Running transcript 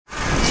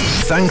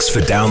Thanks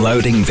for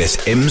downloading this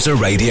IMSA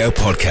Radio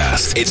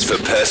podcast. It's for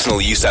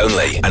personal use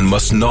only and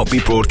must not be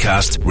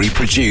broadcast,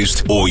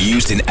 reproduced, or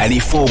used in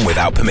any form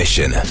without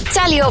permission.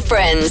 Tell your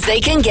friends they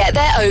can get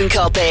their own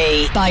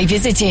copy by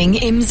visiting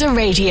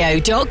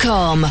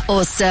imsaradio.com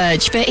or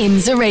search for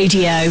IMSA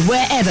Radio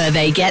wherever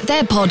they get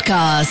their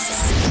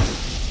podcasts.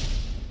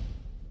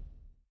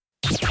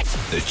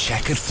 The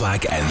checkered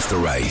flag ends the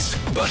race,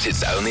 but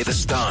it's only the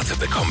start of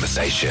the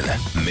conversation.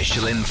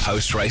 Michelin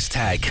post-race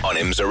tag on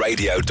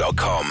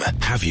imsaradio.com.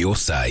 Have your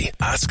say.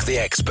 Ask the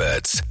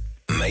experts.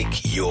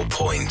 Make your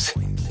point.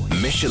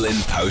 Michelin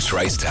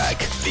post-race tag.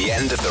 The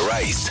end of the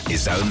race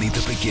is only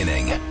the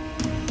beginning.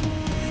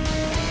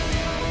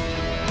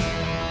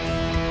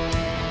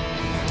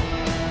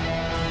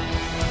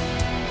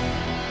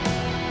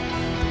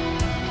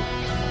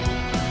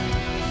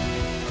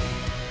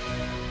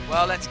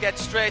 Well, let's get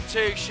straight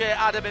to Shea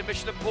Adam in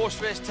Michelin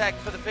Post-Race Tech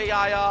for the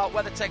VIR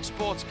WeatherTech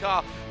Sports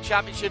Car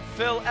Championship.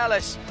 Phil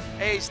Ellis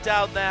is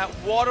down there.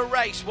 What a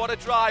race, what a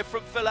drive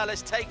from Phil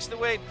Ellis. Takes the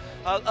win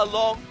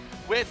along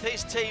with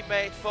his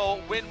teammate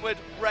for Windward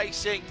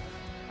Racing.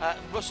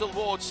 Russell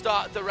Ward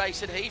started the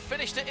race and he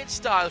finished it in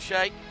style,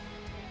 Shea.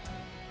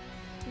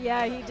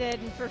 Yeah, he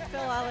did. And for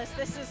Phil Ellis,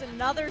 this is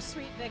another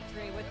sweet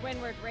victory with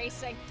Windward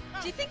Racing.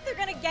 Do you think they're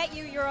going to get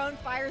you your own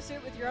fire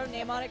suit with your own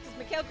name on it? Because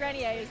Mikhail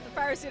Grenier is the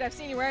fire suit I've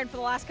seen you wearing for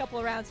the last couple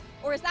of rounds.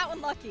 Or is that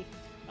one lucky?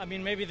 I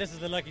mean, maybe this is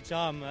the lucky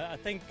charm. I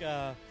think,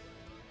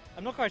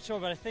 I'm not quite sure,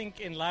 but I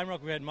think in Lime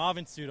Rock we had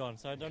Marvin's suit on.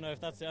 So I don't know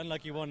if that's the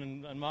unlucky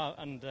one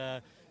and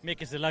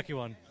Mick is the lucky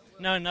one.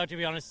 No, to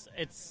be honest,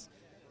 it's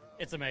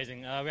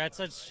amazing. We had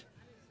such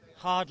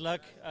hard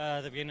luck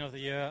at the beginning of the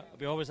year.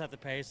 We always had the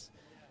pace.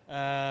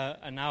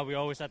 And now we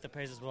always had the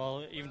pace as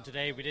well. Even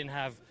today we didn't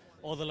have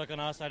all the luck on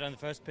our side on the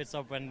first pit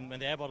stop when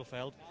the air bottle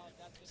failed.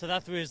 So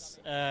that was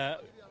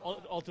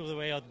all through the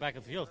way out the back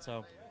of the field.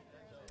 So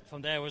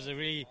from there it was a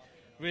really,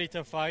 really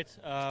tough fight,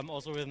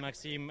 also with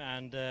Maxime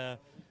and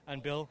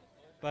Bill.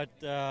 But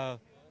for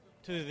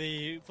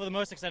the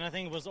most extent, I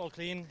think it was all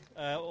clean,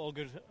 all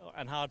good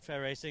and hard,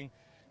 fair racing.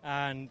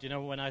 And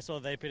when I saw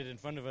they pitted in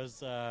front of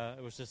us,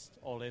 it was just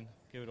all in,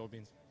 give it all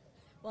beans.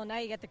 Well, now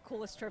you get the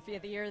coolest trophy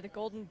of the year, the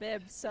Golden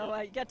Bib, so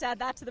you get to add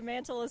that to the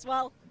mantle as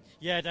well.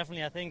 Yeah,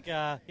 definitely. I think,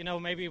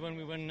 maybe when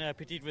we win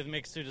Petite with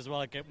mixed suit as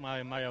well, I get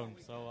my own.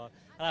 So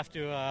I'll have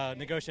to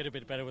negotiate a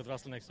bit better with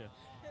Russell next year.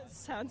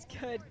 Sounds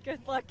good.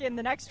 Good luck in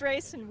the next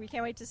race, and we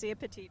can't wait to see a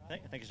Petite.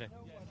 Thank you, Shay.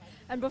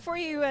 And before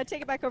you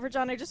take it back over,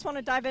 John, I just want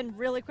to dive in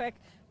really quick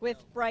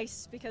with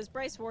Bryce, because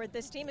Bryce Ward,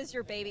 this team is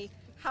your baby.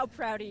 How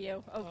proud are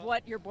you of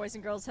what your boys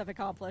and girls have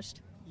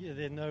accomplished? Yeah,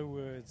 there are no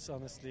words,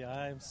 honestly.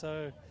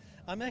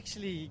 I'm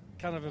actually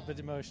kind of a bit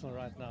emotional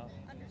right now.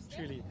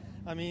 Truly.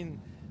 I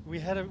mean, we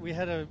had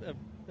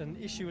an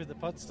issue with the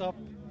pod stop,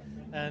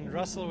 and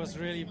Russell was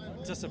really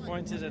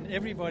disappointed, and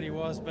everybody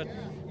was. But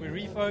we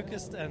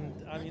refocused, and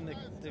I mean,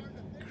 the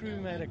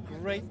crew made a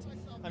great.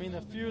 I mean,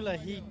 the fueler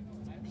he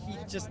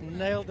just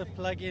nailed the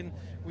plug-in.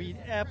 We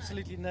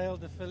absolutely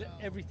nailed the fill.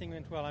 Everything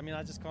went well. I mean,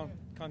 I just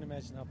can't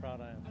imagine how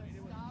proud I am.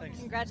 Thanks.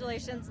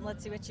 Congratulations, and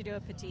let's see what you do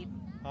at Petite.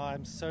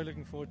 I'm so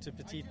looking forward to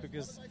Petite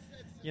because,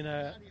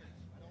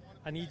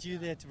 I need you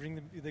there to bring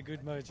the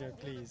good mojo,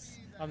 please.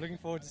 I'm looking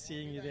forward to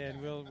seeing you there,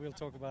 and we'll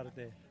talk about it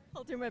there.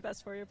 I'll do my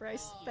best for you,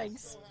 Bryce.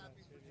 Thanks.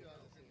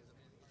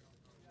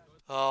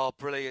 Oh,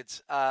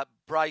 brilliant.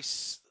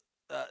 Bryce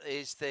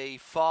is the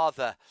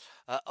father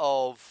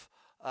of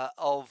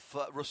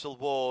Russell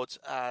Ward,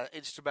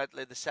 instrumental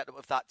in the setup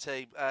of that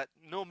team.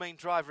 No mean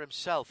driver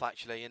himself,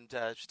 actually, and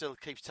still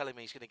keeps telling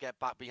me he's going to get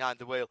back behind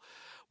the wheel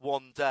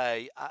one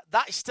day.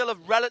 That is still a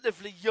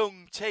relatively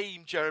young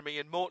team, Jeremy,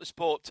 in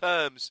motorsport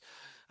terms.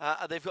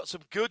 And they've got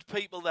some good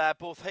people there,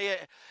 both here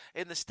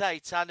in the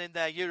States and in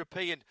their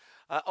European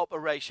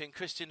operation.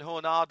 Christian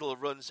Hornadel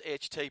runs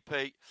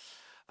HTP,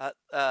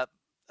 the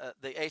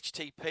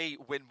HTP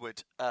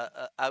Windward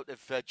out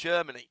of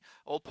Germany,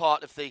 all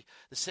part of the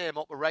same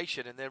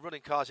operation. And they're running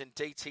cars in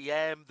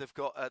DTM. They've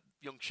got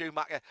young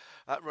Schumacher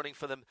running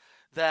for them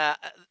there.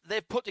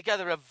 They've put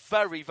together a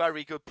very,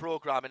 very good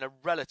programme in a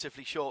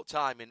relatively short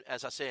time,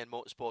 as I say, in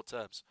motorsport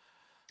terms.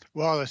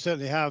 Well, they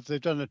certainly have.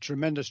 They've done a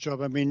tremendous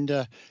job. I mean,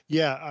 the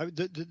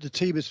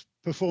team is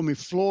performing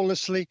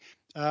flawlessly.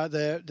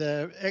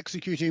 They're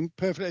executing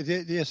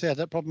perfectly. Yes, they had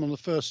that problem on the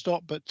first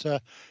stop,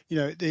 but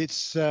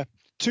it's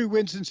 2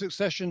 wins in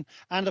succession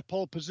and a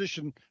pole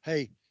position.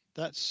 Hey,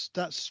 that's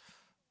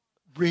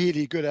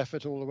really good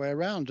effort all the way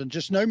around, and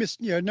just no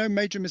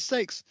major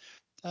mistakes.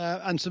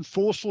 And some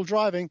forceful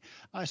driving.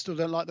 I still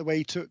don't like the way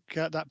he took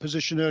that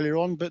position earlier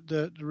on, but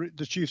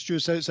the chief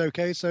steward said it's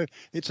okay, so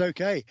it's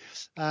okay.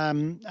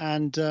 And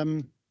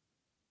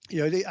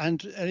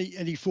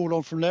he fought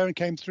on from there and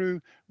came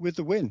through with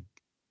the win.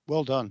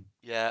 Well done.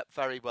 Yeah,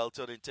 very well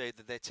done indeed.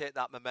 They take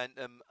that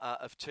momentum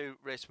of 2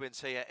 race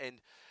wins here in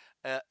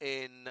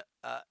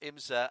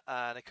IMSA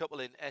and a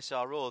couple in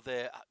SRO.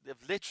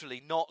 They've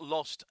literally not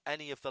lost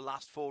any of the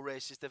last 4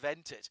 races they've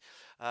entered.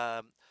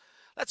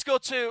 Let's go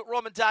to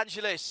Roman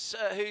D'Angelis,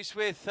 who's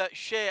with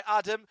Shea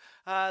Adam.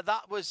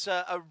 That was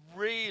a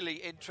really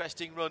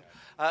interesting run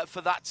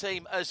for that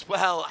team as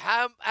well.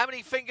 How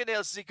many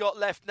fingernails has he got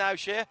left now,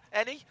 Shea?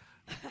 Any?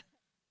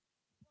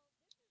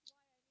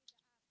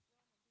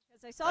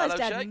 Because I saw his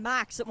dad,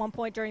 Max, at one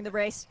point during the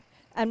race,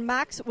 and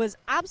Max was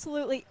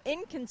absolutely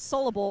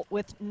inconsolable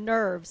with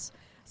nerves.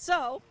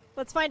 So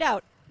let's find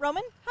out.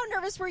 Roman, how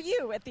nervous were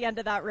you at the end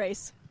of that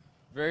race?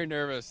 Very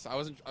nervous. I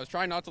was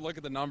trying not to look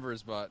at the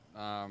numbers, but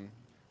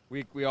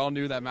we all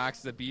knew that Max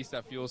is a beast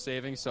at fuel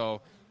saving,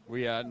 so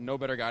we had no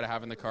better guy to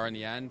have in the car in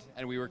the end,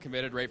 and we were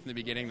committed right from the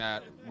beginning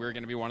that we were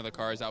going to be one of the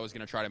cars that was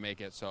going to try to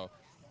make it. So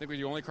I think we're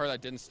the only car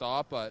that didn't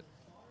stop, but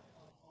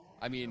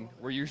I mean,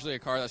 we're usually a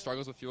car that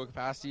struggles with fuel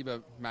capacity,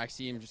 but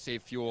Maxime just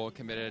saved fuel,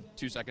 committed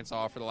 2 seconds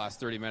off for the last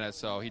 30 minutes,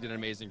 so he did an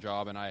amazing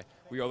job, and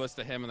we owe this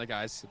to him and the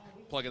guys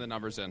plugging the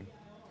numbers in.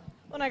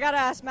 Well, I got to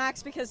ask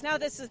Max, because now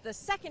this is the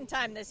second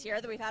time this year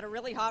that we've had a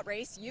really hot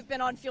race. You've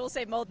been on fuel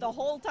save mode the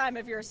whole time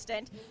of your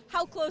stint.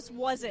 How close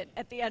was it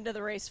at the end of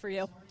the race for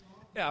you?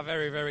 Yeah,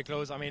 very, very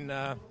close. I mean,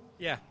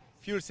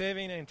 fuel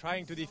saving and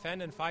trying to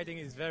defend and fighting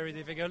is very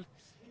difficult.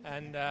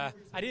 And I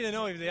didn't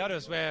know if the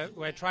others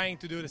were trying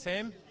to do the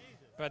same,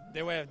 but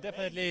they were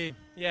definitely,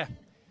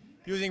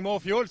 using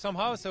more fuel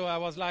somehow. So I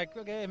was like,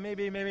 okay,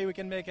 maybe we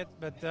can make it.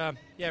 But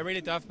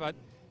really tough, but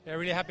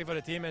really happy for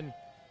the team. And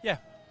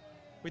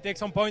we take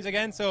some points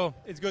again, so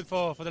it's good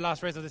for the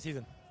last race of the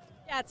season.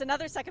 Yeah, it's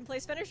another second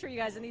place finish for you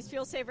guys in these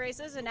fuel save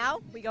races. And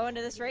now we go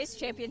into this race,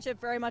 championship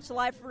very much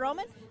alive for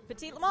Roman.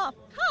 Petit Le Mans,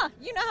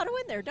 you know how to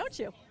win there, don't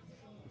you?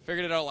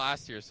 Figured it out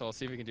last year, so we'll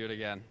see if we can do it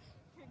again.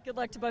 Good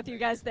luck to both of you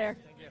guys there.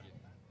 Thank you.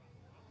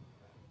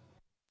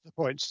 The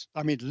points.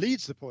 I mean,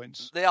 leads the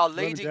points. They are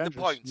leading the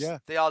points. Yeah.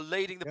 They are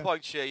leading the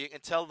points here. You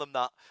can tell them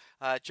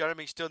that.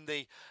 Jeremy's done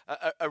the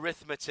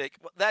arithmetic.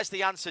 There's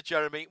the answer,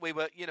 Jeremy. We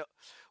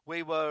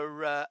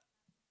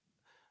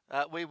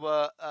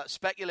were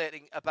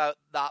speculating about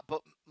that,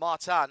 but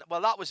Martin,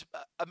 well, that was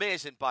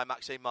amazing by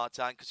Maxime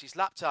Martin, because his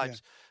lap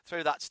times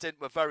through that stint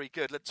were very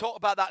good. Let's talk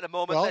about that in a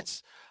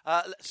moment.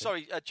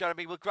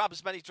 Jeremy, we'll grab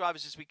as many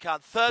drivers as we can.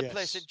 Third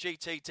place in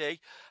GTD,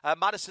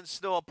 Madison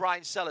Snow,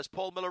 Brian Sellers,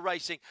 Paul Miller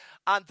Racing,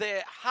 and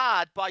they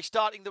had, by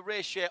starting the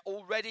race year,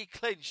 already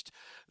clinched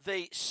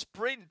the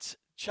Sprint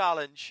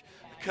Challenge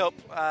Cup,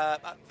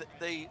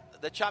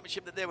 the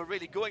championship that they were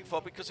really going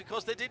for, because of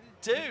course they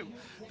didn't do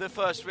the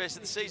first race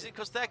of the season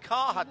because their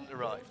car hadn't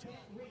arrived.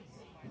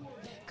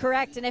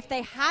 Correct, and if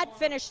they had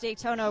finished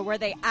Daytona where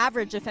they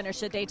average a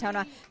finish at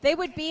Daytona, they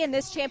would be in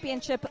this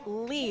championship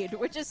lead,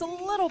 which is a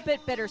little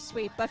bit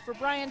bittersweet. But for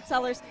Brian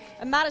Sellers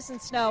and Madison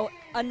Snow,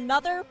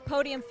 another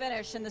podium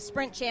finish in the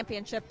Sprint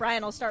Championship.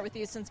 Brian, I'll start with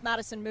you since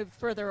Madison moved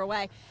further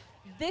away.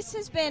 This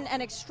has been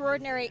an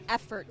extraordinary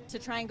effort to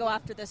try and go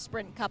after this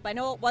Sprint Cup. I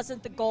know it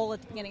wasn't the goal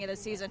at the beginning of the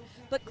season,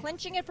 but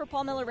clinching it for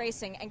Paul Miller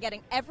Racing and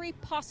getting every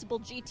possible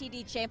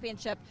GTD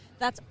championship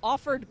that's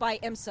offered by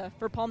IMSA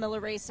for Paul Miller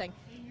Racing,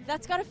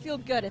 that's got to feel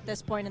good at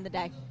this point in the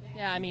day.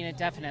 Yeah, I mean, it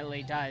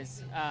definitely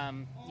does.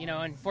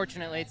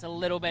 Unfortunately, it's a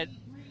little bit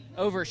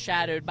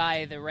overshadowed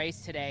by the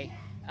race today,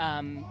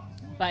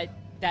 but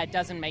that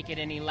doesn't make it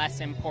any less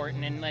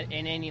important and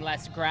any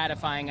less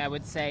gratifying, I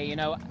would say.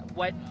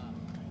 What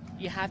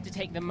you have to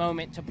take the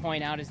moment to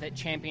point out is that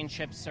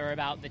championships are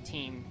about the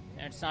team.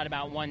 It's not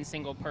about one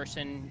single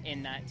person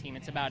in that team.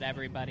 It's about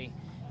everybody.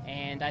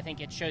 And I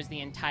think it shows the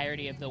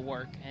entirety of the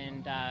work.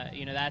 And,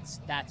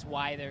 that's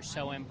why they're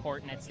so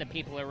important. It's the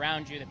people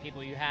around you, the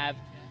people you have,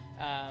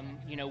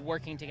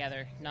 working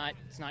together.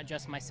 It's not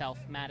just myself,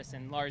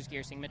 Madison, Lars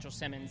Geersing, Mitchell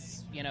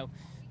Simmons,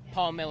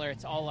 Paul Miller.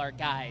 It's all our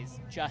guys,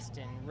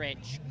 Justin,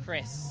 Rich,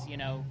 Chris,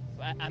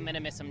 I'm going to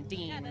miss them,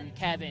 Dean,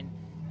 Kevin.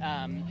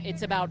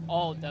 It's about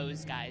all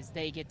those guys.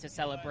 They get to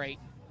celebrate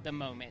the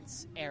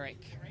moments.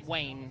 Eric,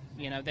 Wayne,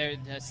 they're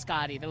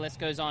Scotty. The list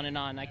goes on and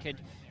on. I could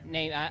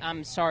name.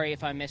 I'm sorry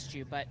if I missed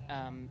you, but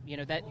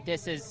that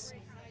this is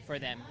for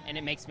them, and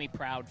it makes me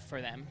proud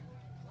for them.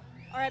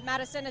 All right,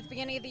 Madison. At the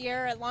beginning of the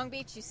year at Long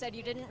Beach, you said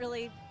you didn't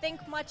really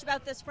think much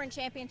about the Sprint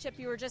Championship.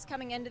 You were just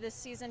coming into this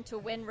season to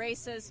win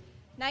races.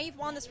 Now you've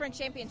won the Sprint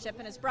Championship,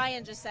 and as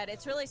Brian just said,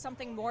 it's really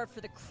something more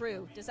for the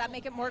crew. Does that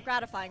make it more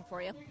gratifying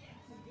for you?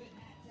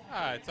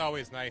 It's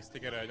always nice to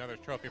get another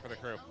trophy for the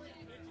crew.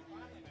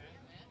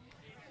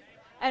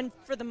 And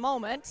for the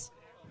moment,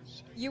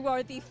 you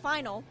are the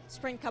final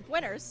Sprint Cup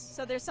winners,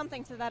 so there's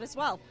something to that as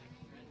well.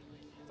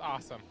 It's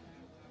awesome.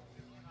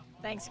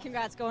 Thanks.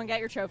 Congrats. Go and get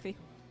your trophy.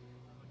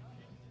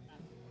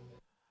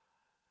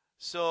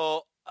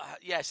 So,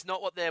 yes,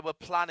 not what they were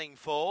planning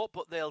for,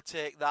 but they'll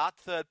take that.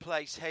 Third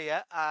place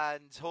here,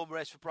 and home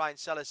race for Brian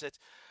Sellers at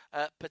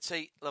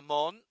Petit Le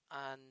Mans,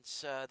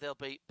 and they'll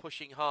be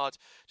pushing hard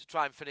to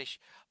try and finish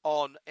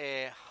on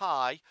a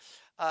high.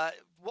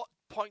 What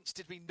points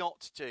did we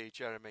not do,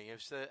 Jeremy?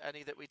 Is there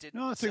any that we didn't?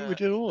 No, I think we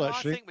did all,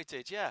 actually. I think we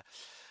did, yeah.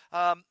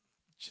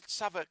 Let's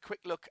have a quick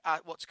look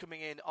at what's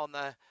coming in on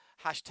the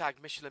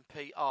hashtag Michelin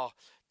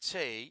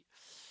PRT.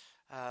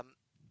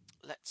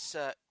 Let's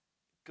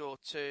go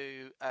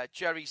to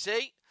Jerry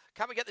Z.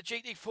 can we get the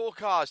GT4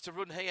 cars to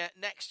run here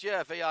next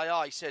year,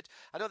 VIR? He said,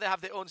 I know they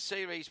have their own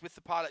series with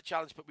the Pilot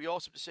Challenge, but we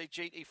also have to see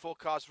GT4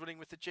 cars running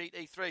with the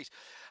GT3s.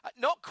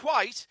 Not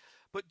quite,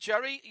 but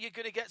Jerry, you're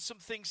going to get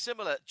something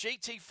similar.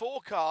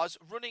 GT4 cars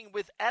running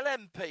with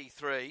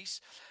LMP3s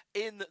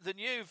in the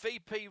new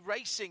VP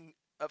Racing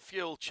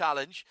Fuel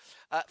Challenge,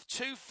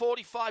 2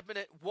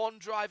 45-minute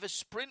one-driver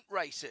sprint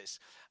races,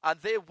 and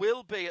there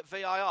will be at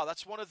VIR.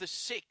 That's one of the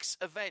 6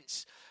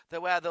 events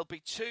where there'll be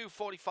 2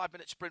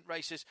 45-minute sprint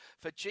races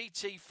for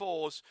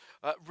GT4s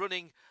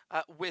running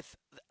with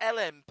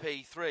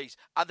LMP3s,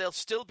 and they'll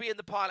still be in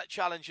the Pilot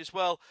Challenge as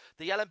well.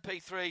 The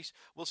LMP3s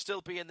will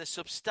still be in the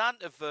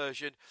substantive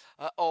version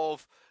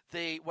of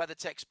the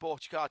WeatherTech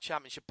Sports Car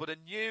Championship, but a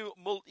new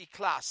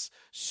multi-class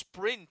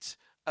sprint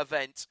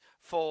event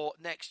for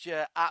next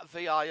year at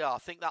VIR. I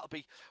think that'll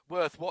be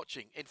worth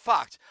watching. In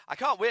fact, I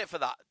can't wait for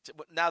that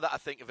now that I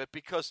think of it,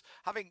 because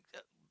having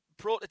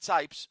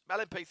prototypes,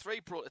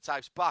 LMP3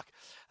 prototypes back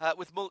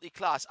with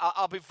multi-class,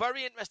 I'll be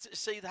very interested to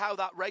see how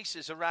that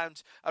races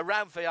around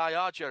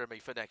VIR, Jeremy,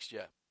 for next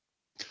year.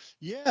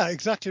 Yeah,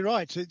 exactly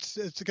right. It's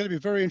going to be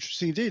very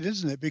interesting indeed,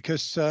 isn't it?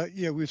 Because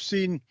we've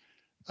seen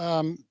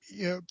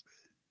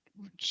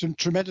some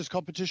tremendous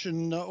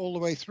competition all the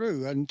way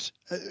through, and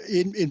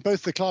in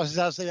both the classes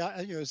as they are,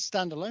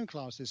 standalone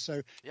classes.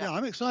 So yeah,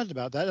 I'm excited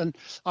about that. And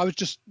I was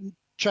just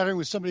chatting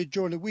with somebody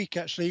during the week,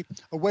 actually,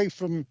 away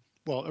from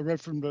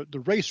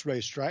the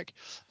racetrack,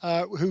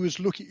 who is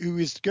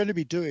going to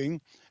be doing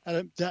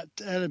that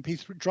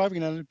LMP3,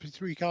 driving an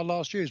LMP3 car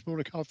last year. He's bought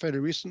a car fairly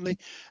recently,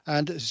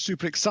 and is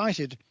super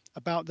excited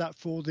about that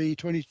for the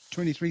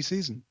 2023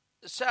 season.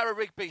 Sarah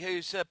Rigby,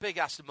 who's a big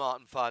Aston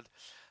Martin fan,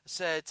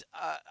 said,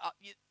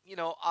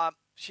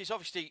 she's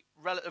obviously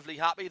relatively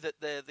happy that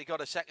they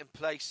got a second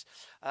place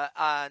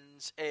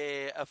and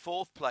a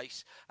fourth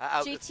place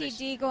out GTD of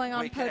this going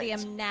on weekend.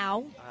 podium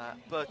now.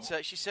 But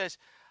she says,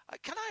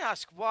 can I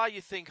ask why you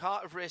think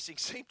Heart of Racing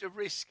seem to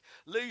risk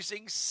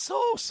losing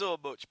so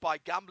much by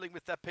gambling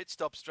with their pit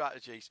stop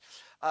strategies?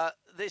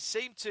 They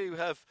seem to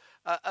have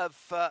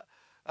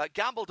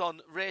gambled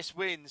on race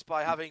wins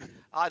by having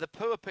either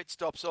poor pit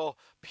stops or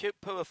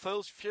poor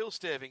fuel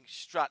saving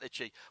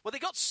strategy. Well, they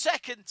got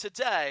second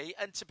today,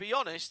 and to be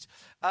honest,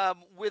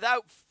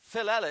 without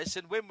Phil Ellis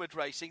and Winward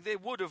Racing, they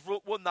would have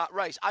won that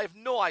race. I have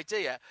no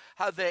idea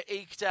how they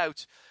eked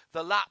out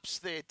the laps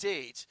they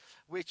did,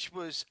 which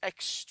was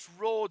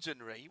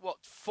extraordinary.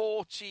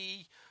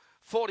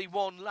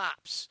 41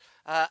 laps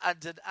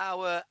and an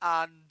hour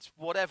and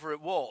whatever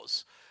it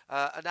was.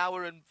 An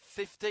hour and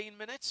 15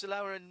 minutes, an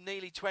hour and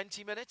nearly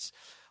 20 minutes,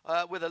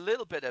 with a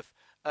little bit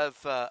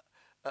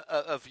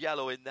of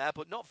yellow in there,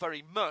 but not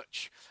very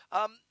much.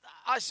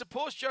 I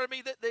suppose,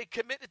 Jeremy, that they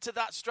committed to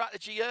that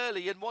strategy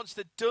early, and once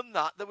they'd done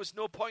that, there was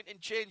no point in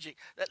changing,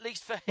 at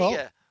least for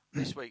here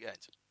this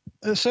weekend.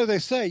 So they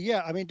say,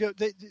 yeah. I mean,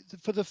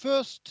 for the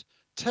first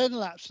 10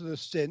 laps of the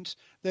stint,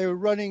 they were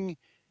running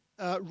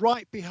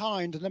right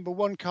behind the number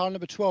 1 car,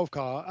 number 12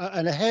 car,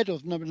 and ahead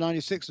of number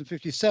 96 and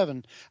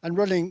 57, and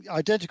running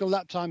identical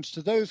lap times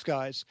to those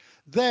guys.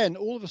 Then,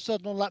 all of a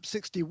sudden, on lap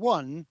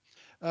 61,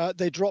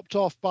 they dropped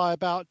off by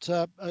about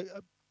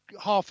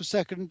half a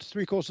second,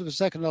 3/4 of a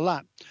second a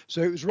lap.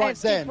 So it was right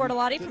then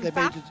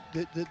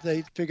that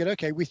they figured,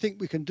 okay, we think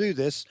we can do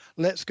this.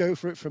 Let's go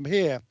for it from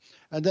here.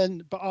 And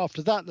then, but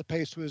after that, the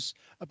pace was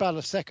about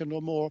a second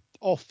or more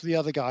off the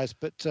other guys.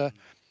 But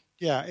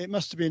yeah, it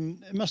must have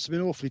been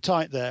awfully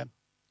tight there.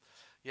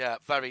 Yeah,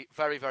 very,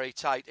 very, very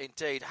tight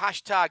indeed.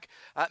 Hashtag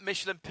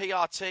Michelin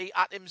PRT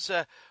at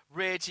IMSA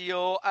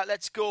Radio.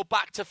 Let's go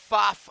back to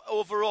Faf,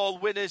 overall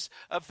winners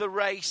of the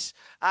race,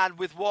 and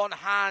with one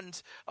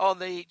hand on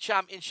the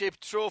championship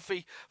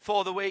trophy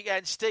for the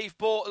weekend. Steve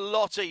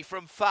Bortolotti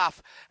from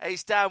Faf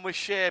is down with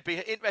Shea. Be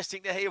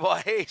interesting to hear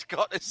what he's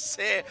got to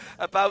say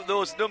about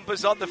those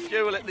numbers on the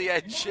fuel at the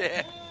end,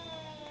 Shea.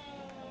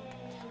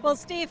 Well,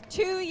 Steve,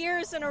 2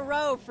 years in a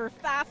row for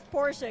Pfaff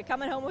Porsche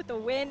coming home with a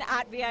win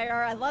at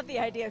VIR. I love the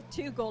idea of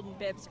 2 golden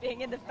bibs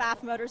being in the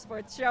Pfaff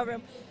Motorsports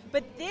showroom.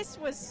 But this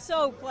was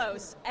so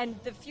close, and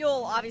the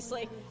fuel,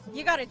 obviously,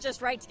 you got it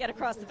just right to get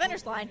across the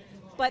finish line.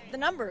 But the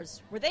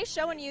numbers, were they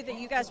showing you that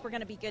you guys were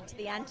going to be good to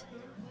the end?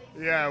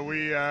 Yeah,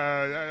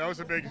 that was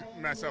a big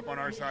mess up on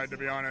our side, to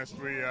be honest.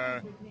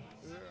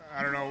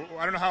 I don't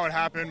know how it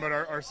happened, but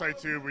our site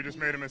tube, we just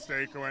made a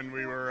mistake when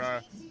we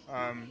were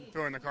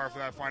filling the car for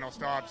that final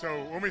stop.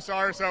 So when we saw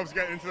ourselves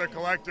get into the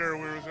collector,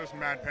 we were just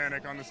mad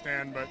panic on the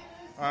stand. But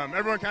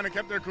everyone kind of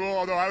kept their cool,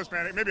 although I was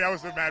panicking. Maybe I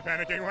was the mad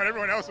panicking when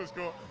everyone else was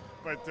cool.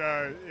 But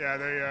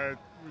yeah,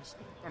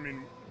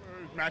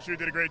 Matthew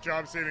did a great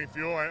job saving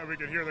fuel. We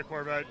could hear the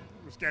Corvette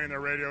scanning their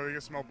radio. You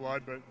could smell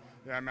blood, but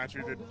yeah,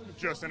 Matthew did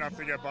just enough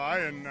to get by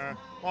and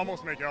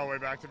almost make it all the way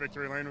back to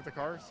victory lane with the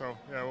car. So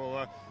yeah,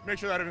 we'll make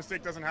sure that a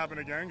mistake doesn't happen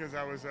again, because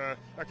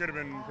that could have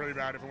been pretty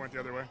bad if it went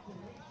the other way.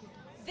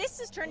 This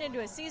has turned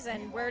into a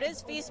season where it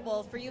is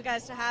feasible for you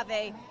guys to have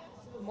a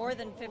more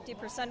than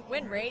 50%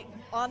 win rate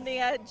on the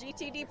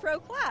GTD Pro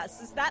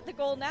class. Is that the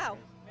goal now?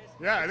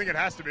 Yeah, I think it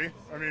has to be.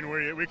 I mean,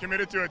 we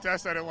committed to a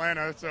test at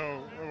Atlanta,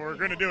 so we're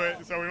going to do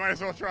it. So we might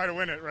as well try to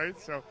win it, right?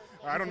 So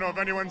I don't know if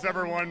anyone's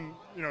ever won,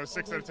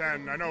 6 out of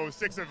 10. I know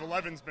 6 of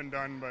 11's been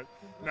done, but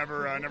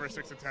never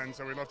 6 of 10.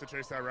 So we'd love to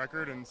chase that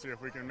record and see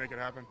if we can make it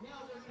happen.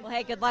 Well,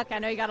 hey, good luck. I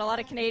know you got a lot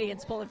of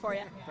Canadians pulling for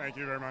you. Thank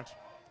you very much.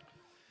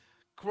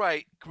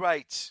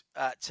 Great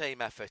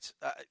team effort.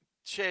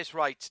 Shea's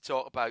right to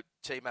talk about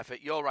team effort.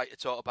 You're right to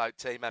talk about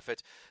team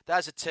effort.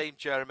 There's a team,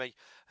 Jeremy,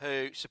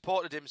 who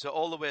supported IMSA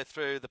all the way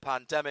through the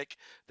pandemic.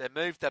 They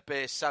moved their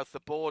base south of the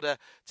border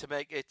to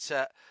make it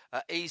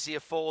easier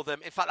for them.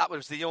 In fact, that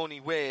was the only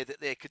way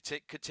that they could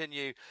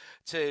continue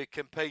to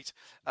compete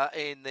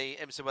in the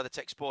IMSA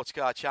WeatherTech Sports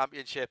Car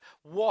Championship.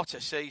 What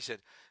a season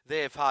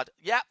they've had.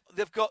 Yeah,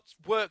 they've got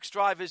works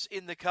drivers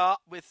in the car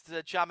with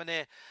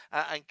Jaminet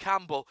and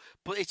Campbell,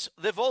 but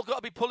they've all got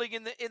to be pulling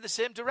in the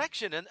same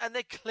direction, and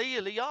they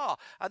clearly are.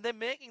 And they're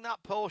making that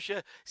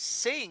Porsche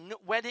sing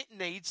when it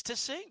needs to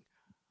sing.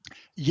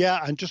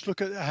 Yeah, and just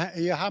look at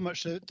how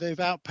much they've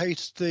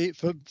outpaced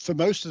for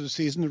most of the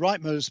season the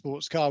Wright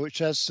Motorsports car, which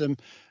has some,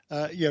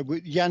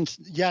 with Jan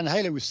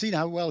Halen. We've seen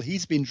how well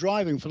he's been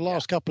driving for the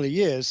last couple of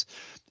years,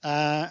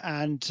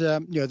 and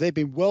they've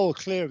been well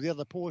clear of the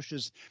other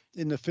Porsches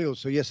in the field.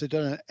 So yes, they've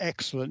done an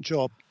excellent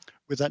job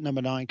with that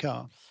number 9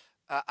 car.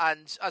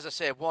 And as I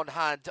say, one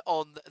hand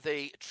on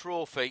the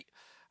trophy.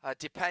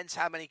 Depends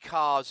how many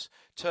cars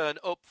turn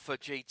up for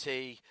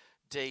GTD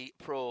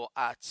Pro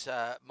at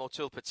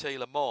Motul Petit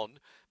Le Mans,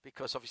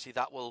 because obviously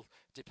that will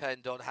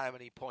depend on how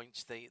many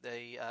points, the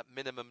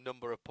minimum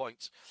number of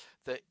points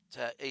that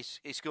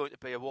is going to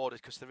be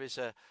awarded, because there is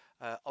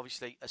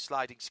obviously a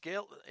sliding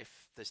scale.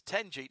 If there's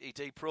 10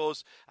 GTD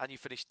Pros and you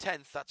finish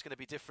 10th, that's going to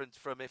be different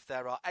from if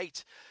there are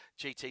 8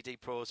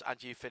 GTD Pros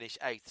and you finish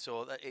 8th.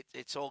 So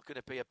it's all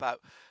going to be about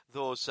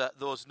those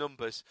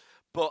numbers.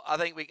 But I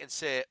think we can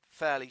say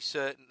fairly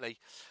certainly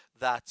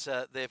that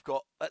they've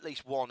got at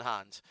least one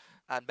hand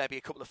and maybe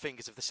a couple of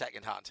fingers of the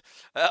second hand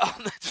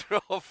on the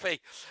trophy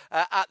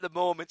at the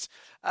moment.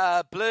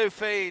 Blue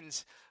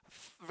Fiends,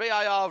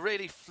 VIR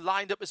really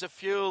lined up as a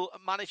fuel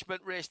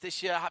management race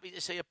this year. Happy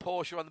to see a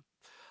Porsche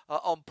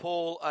on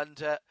pole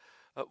and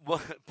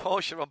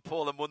Porsche on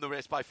pole and won the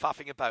race by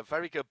faffing about.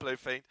 Very good, Blue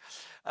Fiend.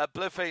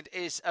 Blue Fiend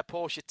is a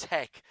Porsche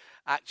tech,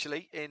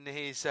 actually, in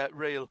his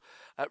real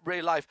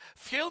life.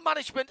 Fuel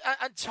management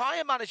and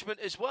tyre management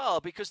as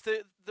well, because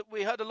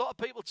we heard a lot of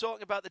people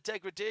talking about the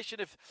degradation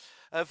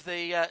of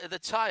the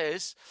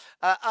tyres.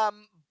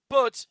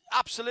 But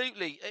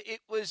absolutely,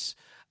 it was,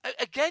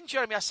 again,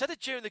 Jeremy, I said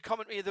it during the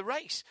commentary of the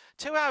race,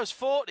 2 hours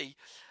 40.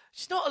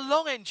 It's not a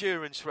long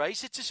endurance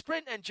race, it's a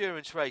sprint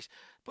endurance race.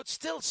 But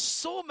still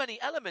so many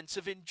elements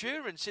of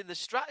endurance in the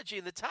strategy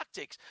and the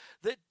tactics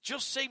that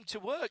just seem to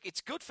work. It's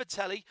good for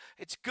telly.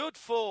 It's good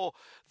for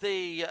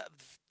the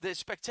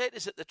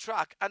spectators at the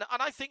track. And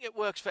I think it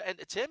works for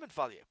entertainment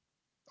value.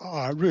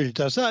 Oh, it really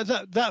does.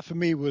 That for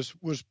me was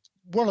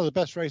one of the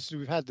best races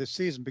we've had this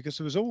season, because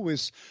there was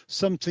always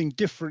something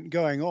different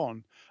going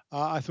on.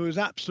 I thought it was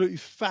an absolutely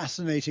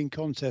fascinating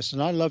contest,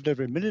 and I loved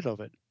every minute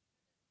of it.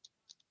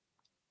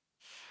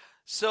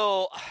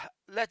 So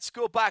let's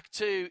go back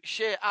to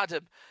Shea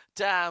Adam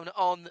down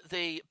on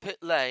the pit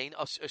lane.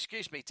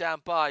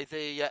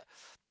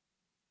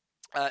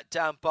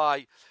 Down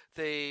by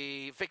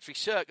the victory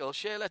circle.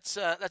 Shea, let's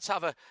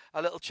have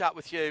a little chat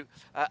with you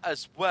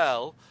as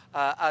well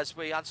as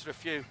we answer a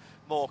few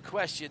more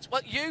questions.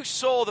 Well, you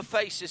saw the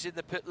faces in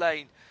the pit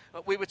lane.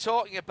 We were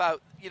talking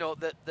about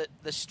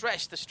the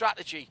stress, the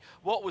strategy,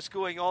 what was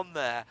going on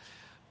there.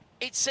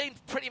 It seemed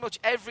pretty much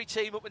every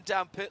team up and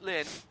down pit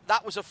lane,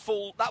 that was a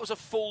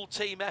full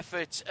team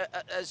effort,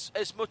 as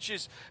much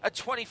as a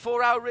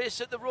 24-hour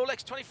race at the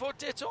Rolex 24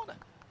 Daytona.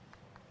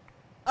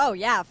 Oh,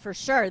 yeah, for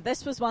sure.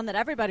 This was one that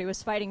everybody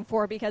was fighting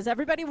for because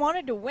everybody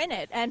wanted to win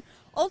it. And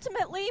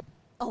ultimately,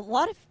 a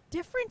lot of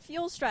different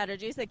fuel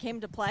strategies that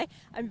came to play.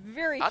 I'm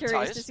very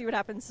curious to see what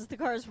happens as the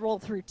cars roll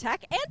through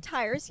tech. And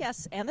tires,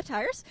 yes, and the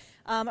tires.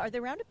 Are they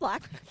rounded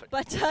black?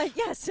 But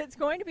yes, it's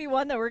going to be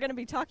one that we're going to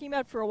be talking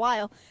about for a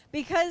while,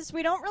 because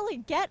we don't really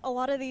get a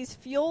lot of these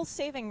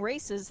fuel-saving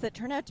races that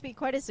turn out to be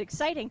quite as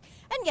exciting.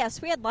 And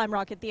yes, we had Lime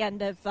Rock at the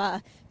end of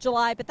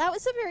July, but that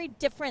was a very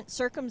different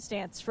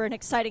circumstance for an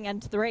exciting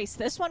end to the race.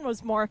 This one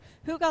was more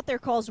who got their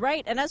calls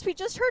right. And as we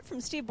just heard from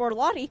Steve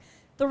Bortolotti,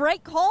 the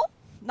right call,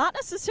 not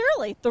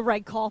necessarily the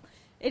right call.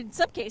 In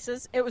some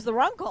cases, it was the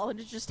wrong call, and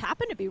it just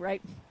happened to be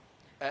right.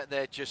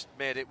 They just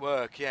made it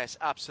work, yes,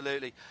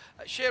 absolutely.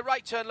 Shea,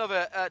 right turn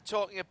lover,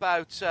 talking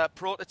about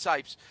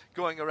prototypes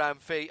going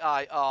around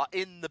VIR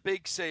in the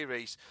big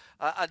series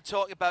and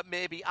talking about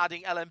maybe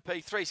adding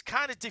LMP3s.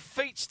 Kind of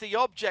defeats the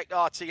object,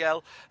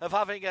 RTL, of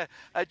having a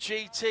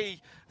GT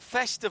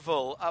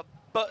festival.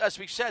 But as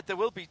we've said, there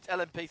will be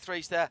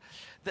LMP3s there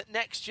that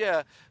next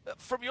year.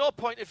 From your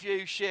point of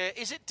view, Shea,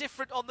 is it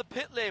different on the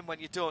pit lane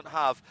when you don't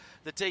have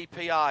the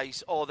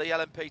DPIs or the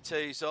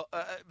LMP2s or,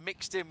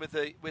 mixed in with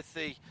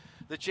the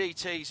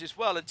GTs as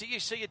well? And do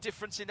you see a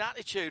difference in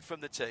attitude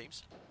from the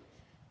teams?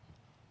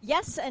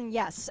 Yes and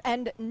yes,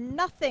 and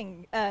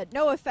nothing,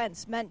 no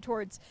offense meant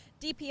towards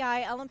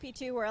DPI,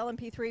 LMP2, or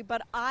LMP3,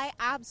 but I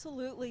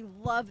absolutely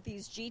love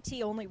these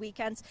GT-only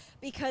weekends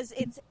because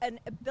it's an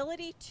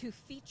ability to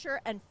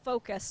feature and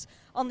focus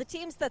on the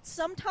teams that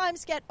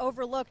sometimes get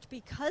overlooked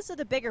because of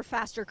the bigger,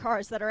 faster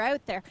cars that are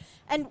out there.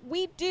 And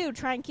we do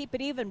try and keep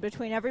it even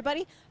between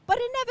everybody, but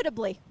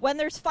inevitably, when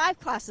there's 5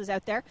 classes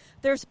out there,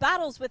 there's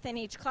battles within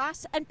each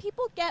class, and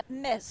people get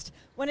missed.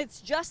 When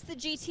it's just the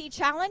GT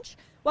Challenge,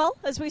 well,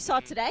 as we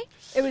saw today,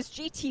 it was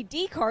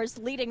GTD cars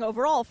leading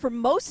overall for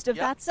most of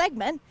that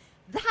segment.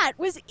 That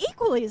was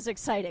equally as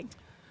exciting.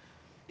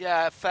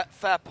 Yeah,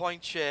 fair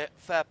point, Shea,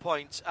 fair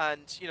point.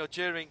 And,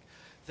 during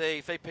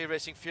the VP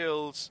Racing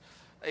Fuels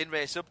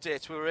in-race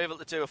updates, we were able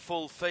to do a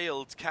full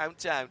field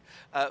countdown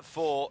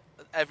for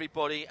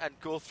everybody and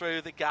go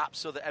through the gaps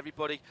so that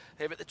everybody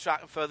here at the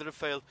track and further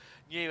afield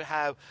knew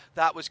how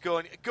that was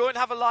going. Go and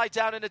have a lie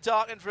down in a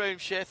darkened room,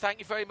 Shea. Thank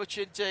you very much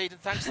indeed.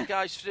 And thanks to the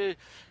guys through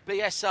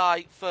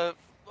BSI for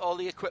all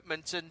the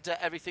equipment and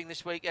everything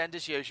this weekend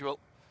as usual.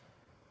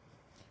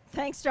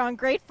 Thanks, John.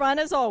 Great fun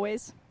as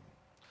always.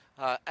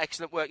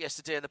 Excellent work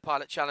yesterday in the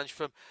Pilot Challenge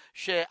from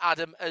Shea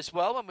Adam as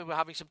well when we were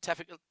having some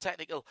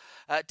technical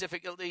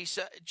difficulties.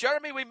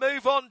 Jeremy, we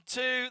move on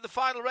to the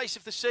final race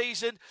of the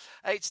season.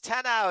 It's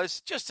 10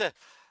 hours, just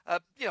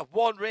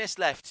one race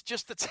left,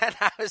 just the 10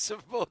 hours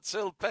of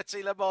Motul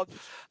Petit Le Mans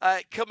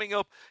coming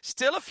up.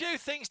 Still a few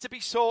things to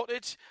be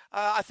sorted.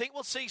 I think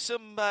we'll see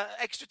some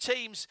extra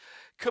teams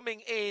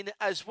coming in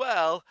as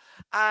well.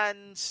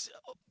 And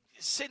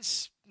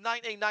since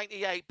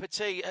 1998,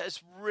 Petit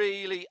has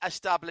really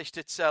established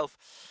itself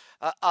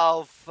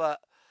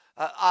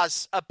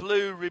as a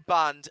blue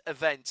riband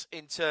event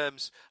in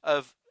terms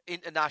of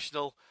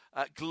international,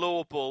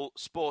 global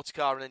sports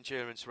car and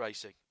endurance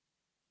racing.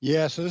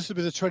 Yeah, so this will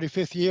be the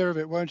 25th year of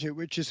it, won't it?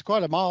 Which is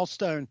quite a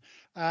milestone.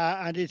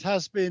 And it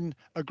has been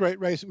a great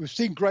race. We've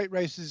seen great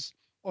races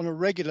on a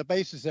regular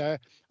basis there,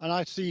 and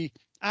I see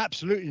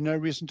absolutely no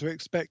reason to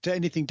expect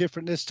anything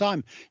different this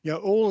time.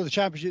 All of the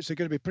championships are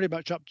going to be pretty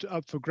much up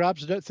for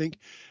grabs. I don't think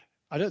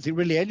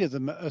really any of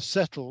them are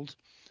settled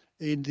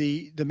in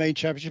the main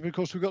championship. Of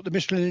course, we've got the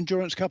Michelin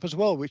Endurance Cup as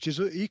well, which is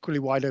equally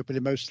wide open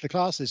in most of the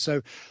classes.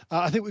 So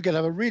I think we're going to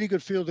have a really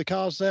good field of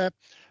cars there.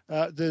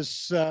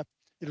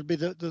 It'll be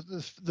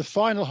the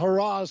final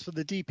hurrahs for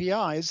the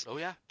DPIs. Oh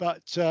yeah.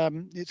 But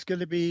it's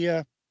going to be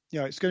I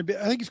think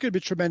it's going to be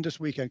a tremendous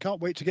weekend.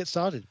 Can't wait to get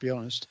started, to be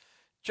honest.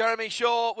 Jeremy Shaw